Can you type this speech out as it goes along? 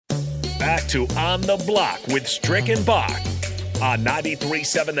to On the Block with Strick and Bach on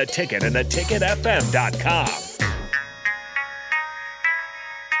 93.7 The Ticket and theticketfm.com.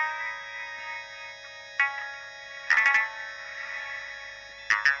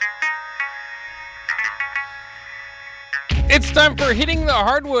 It's time for Hitting the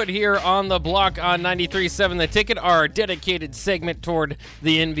Hardwood here on the block on 93.7 The Ticket, our dedicated segment toward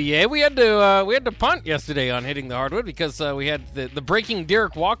the NBA. We had to punt yesterday on Hitting the Hardwood because we had the breaking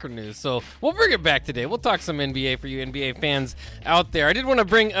Derek Walker news. So we'll bring it back today. We'll talk some NBA for you NBA fans out there. I did want to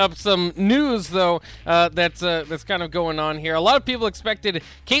bring up some news though that's kind of going on here. A lot of people expected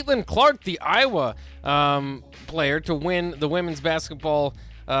Caitlin Clark, the Iowa player, to win the women's basketball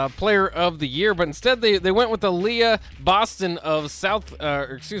Player of the Year, but instead they went with Aaliyah Boston of South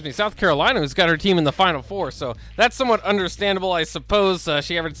Carolina, who's got her team in the Final Four. So that's somewhat understandable, I suppose.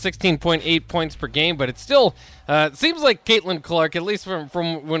 She averaged 16.8 points per game, but it still seems like Caitlin Clark, at least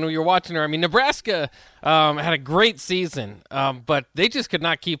from when we were watching her. I mean, Nebraska had a great season, but they just could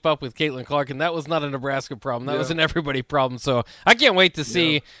not keep up with Caitlin Clark, and that was not a Nebraska problem. That was an everybody problem. So I can't wait to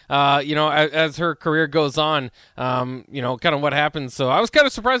see, as her career goes on, kind of what happens. So I was kind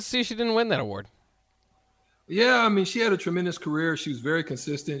of surprised to see she didn't win that award. Yeah, I mean, she had a tremendous career. She was very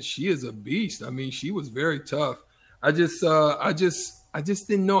consistent. She is a beast. I mean, she was very tough. I just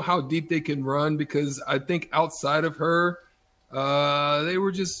didn't know how deep they can run because I think outside of her, they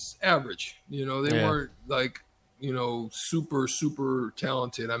were just average. They weren't like, super, super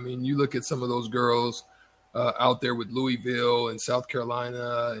talented. I mean, you look at some of those girls out there with Louisville and South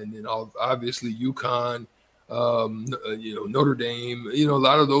Carolina and then obviously UConn, Notre Dame, a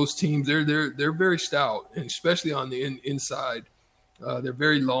lot of those teams, they're very stout, and especially on the inside. They're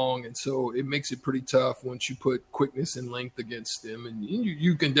very long, and so it makes it pretty tough once you put quickness and length against them, and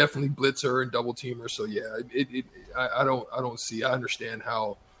you can definitely blitz her and double team her. So yeah, I understand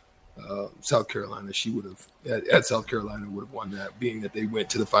how South Carolina at South Carolina would have won that, being that they went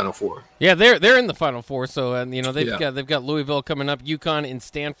to the Final Four. Yeah, they're in the Final Four, so they've got Louisville coming up, UConn and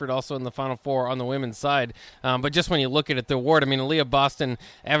Stanford also in the Final Four on the women's side. But just when you look at the award, I mean, Aaliyah Boston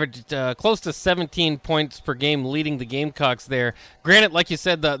averaged close to 17 points per game, leading the Gamecocks there. Granted, like you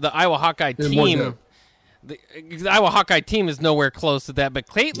said, the Iowa Hawkeye team. The Iowa Hawkeye team is nowhere close to that, but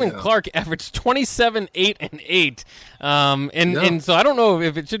Caitlin Clark averaged 27, 8, and 8. And so I don't know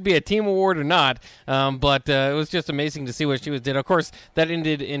if it should be a team award or not, but it was just amazing to see what she did. Of course, that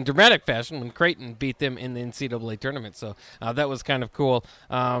ended in dramatic fashion when Creighton beat them in the NCAA tournament, so that was kind of cool.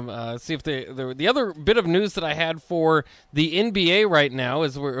 See if the other bit of news that I had for the NBA right now,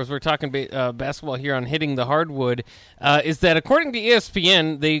 as we're talking basketball here on Hitting the Hardwood, is that according to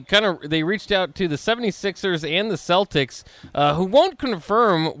ESPN, they reached out to the 76ers and the Celtics, who won't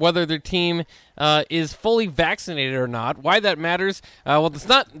confirm whether their team is fully vaccinated or not. Why that matters? Well, it's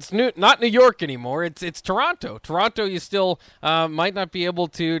not New York anymore. It's Toronto. Toronto, you still might not be able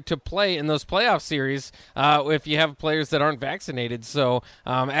to play in those playoff series if you have players that aren't vaccinated. So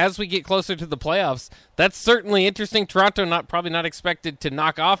as we get closer to the playoffs, that's certainly interesting. Toronto probably not expected to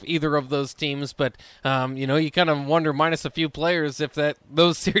knock off either of those teams, but you kind of wonder, minus a few players, if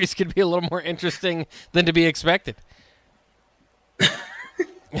those series could be a little more interesting than to be expected.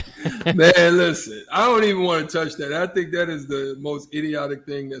 Man, listen, I don't even want to touch that. I think that is the most idiotic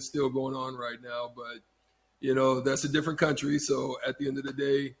thing that's still going on right now. But, that's a different country. So at the end of the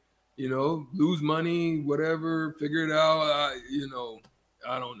day, lose money, whatever, figure it out.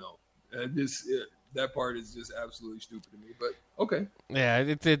 I don't know. That part is just absolutely stupid to me, but okay. Yeah,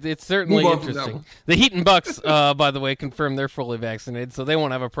 it's certainly interesting. The Heat and Bucks, by the way, confirmed they're fully vaccinated, so they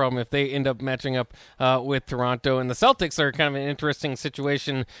won't have a problem if they end up matching up with Toronto. And the Celtics are kind of an interesting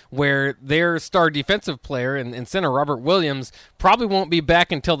situation where their star defensive player and center Robert Williams probably won't be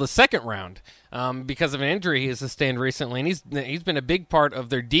back until the second round. Because of an injury he has sustained recently, and he's been a big part of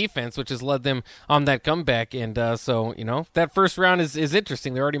their defense, which has led them on that comeback. And so that first round is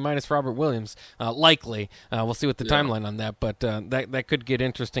interesting. They're already minus Robert Williams, likely. We'll see what the timeline on that, but that could get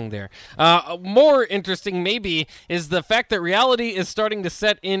interesting there. More interesting maybe is the fact that reality is starting to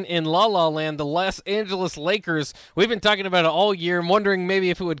set in La La Land. The Los Angeles Lakers. We've been talking about it all year. I'm wondering maybe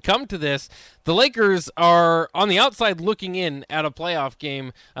if it would come to this. The Lakers are on the outside looking in at a playoff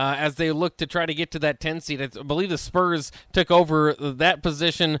game as they look to try to get to that 10 seed. I believe the Spurs took over that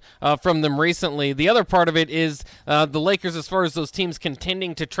position from them recently. The other part of it is the Lakers, as far as those teams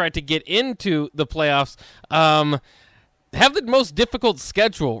contending to try to get into the playoffs, have the most difficult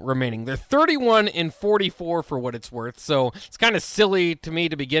schedule remaining. They're 31-44 for what it's worth, so it's kind of silly to me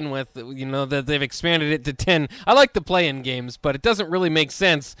to begin with, that they've expanded it to 10. I like the play-in games, but it doesn't really make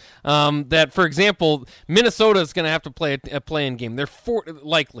sense that, for example, Minnesota is going to have to play a play-in game. They're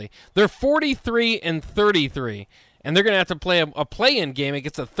 43-33, and they're going to have to play a play-in game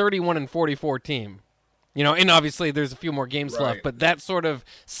against a 31-44 team. And obviously there's a few more games left, but that sort of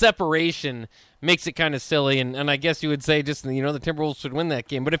separation makes it kind of silly. And I guess you would say just, the Timberwolves should win that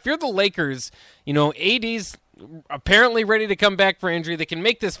game. But if you're the Lakers, AD's apparently ready to come back for injury. They can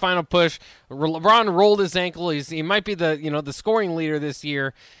make this final push. LeBron rolled his ankle. He might be the scoring leader this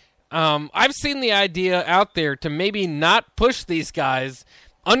year. I've seen the idea out there to maybe not push these guys.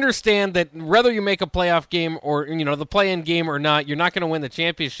 Understand that whether you make a playoff game or, the play-in game or not, you're not going to win the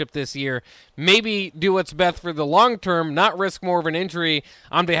championship this year. Maybe do what's best for the long term, not risk more of an injury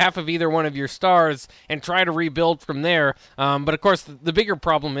on behalf of either one of your stars, and try to rebuild from there. But, of course, the bigger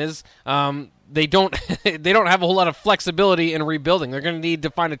problem is they don't have a whole lot of flexibility in rebuilding. They're going to need to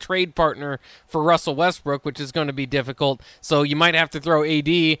find a trade partner for Russell Westbrook, which is going to be difficult. So you might have to throw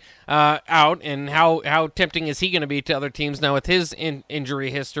AD out, and how tempting is he going to be to other teams now with his injury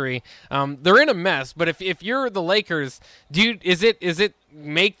history? They're in a mess. But if you're the Lakers, is it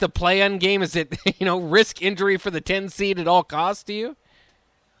make the play-in game? Is it risk injury for the 10 seed at all costs to you?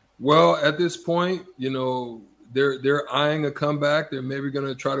 Well, at this point, they're eyeing a comeback. They're maybe going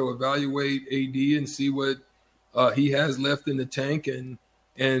to try to evaluate AD and see what he has left in the tank. And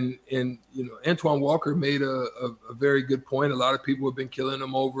Antoine Walker made a very good point. A lot of people have been killing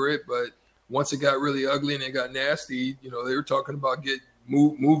him over it, but once it got really ugly and it got nasty, they were talking about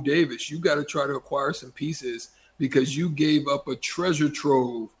move Davis. You got to try to acquire some pieces because you gave up a treasure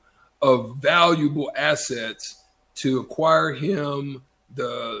trove of valuable assets to acquire him,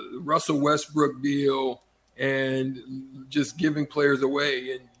 the Russell Westbrook deal, and just giving players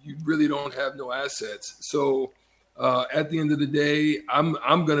away, and you really don't have no assets. So at the end of the day, I'm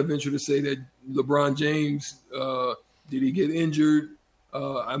going to venture to say that LeBron James, did he get injured?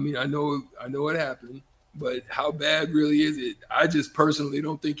 I know it happened, but how bad really is it? I just personally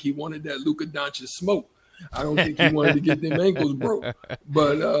don't think he wanted that Luka Doncic smoke. I don't think he wanted to get them ankles broke.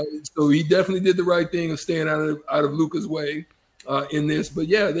 But so he definitely did the right thing of staying out of Luka's way in this. But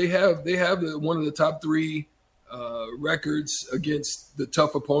yeah, they have one of the top three records against the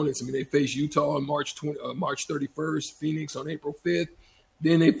tough opponents. I mean, they face Utah on March 31st, Phoenix on April 5th.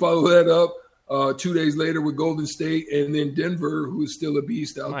 Then they follow that up 2 days later with Golden State, and then Denver, who is still a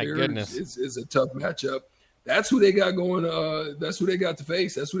beast out there. Is a tough matchup. That's who they got going. That's who they got to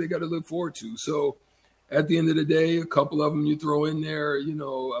face. That's who they got to look forward to. So at the end of the day, a couple of them you throw in there,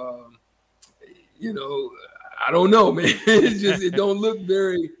 I don't know, man. It's just, it don't look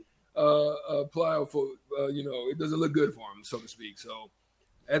very pliable. It doesn't look good for them, so to speak. So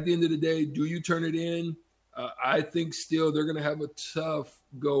at the end of the day, do you turn it in? I think still they're going to have a tough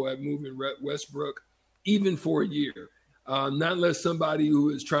go at moving Westbrook, even for a year. Not unless somebody who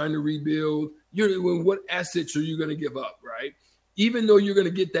is trying to rebuild. What assets are you going to give up, right? Even though you're going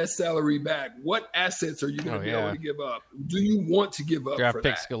to get that salary back, what assets are you going to be able to give up? Do you want to give up Draft for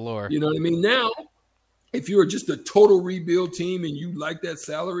picks that? Galore. You know what I mean? Now, if you're just a total rebuild team and you like that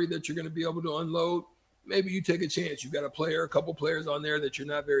salary that you're going to be able to unload, maybe you take a chance. You got a couple players on there that you're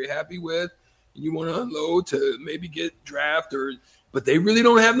not very happy with, and you want to unload to maybe get draft but they really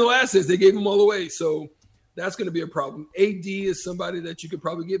don't have no assets. They gave them all away. So that's going to be a problem. AD is somebody that you could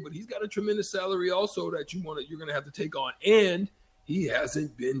probably get, but he's got a tremendous salary also that you're going to have to take on. And he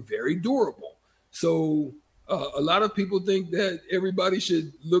hasn't been very durable. So a lot of people think that everybody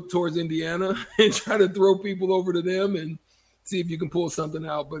should look towards Indiana and try to throw people over to them and see if you can pull something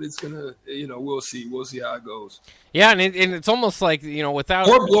out. But it's going to, we'll see. We'll see how it goes. Yeah, and it's almost like, without...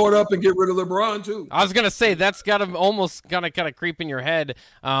 Or blow it up and get rid of LeBron, too. I was going to say, that's got to almost kind of creep in your head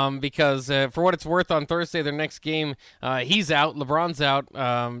because for what it's worth, on Thursday, their next game, he's out, LeBron's out,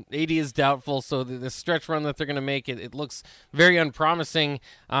 AD is doubtful, so the stretch run that they're going to make, it looks very unpromising,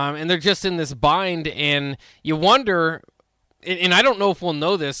 and they're just in this bind, and you wonder... And I don't know if we'll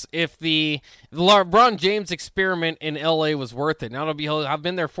know this, if the LeBron James experiment in L.A. was worth it. Now, I've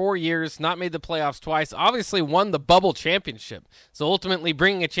been there 4 years, not made the playoffs twice, obviously won the bubble championship. So ultimately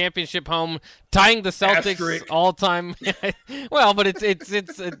bringing a championship home, tying the Celtics all time. Well, but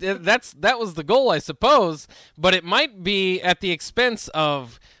that was the goal, I suppose. But it might be at the expense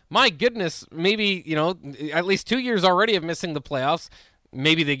of, my goodness, maybe, at least 2 years already of missing the playoffs.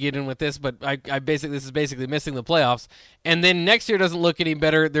 maybe they get in with this, but this is basically missing the playoffs. And then next year doesn't look any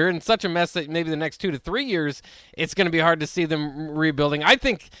better. They're in such a mess that maybe the next 2 to 3 years, it's going to be hard to see them rebuilding. I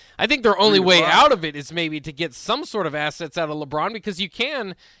think their only way out of it is maybe to get some sort of assets out of LeBron, because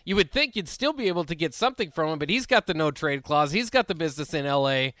you would think you'd still be able to get something from him, but he's got the no trade clause. He's got the business in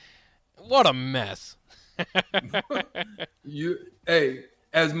LA. What a mess.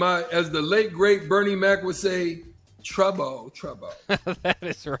 As the late great Bernie Mac would say, trouble. That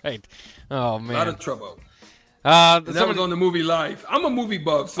is right. Oh man, a lot of trouble. That was on the movie Life. I'm a movie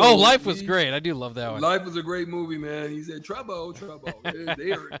buff. So Life was great. I do love that one. Life was a great movie, man. He said, trouble.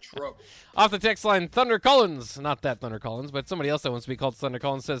 They are in trouble. Off the text line, Thunder Collins, not that Thunder Collins, but somebody else that wants to be called Thunder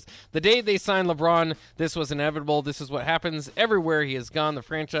Collins, says, the day they signed LeBron, this was inevitable. This is what happens everywhere he has gone. The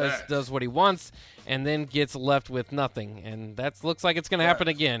franchise does what he wants and then gets left with nothing. And that looks like it's going to happen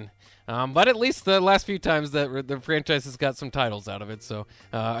again. But at least the last few times that the franchise has got some titles out of it, so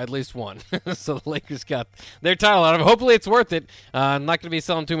at least one. So the Lakers got their title out of it. Hopefully it's worth it. Not going to be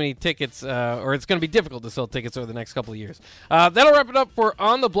selling too many tickets, or it's going to be difficult to sell tickets over the next couple of years. That'll wrap it up for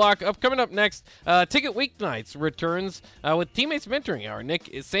On the Block. Coming up next, Ticket Weeknights returns with Teammates Mentoring Hour.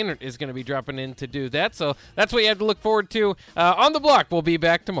 Nick Sainert is going to be dropping in to do that, so that's what you have to look forward to. On the Block, we'll be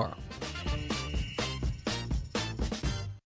back tomorrow.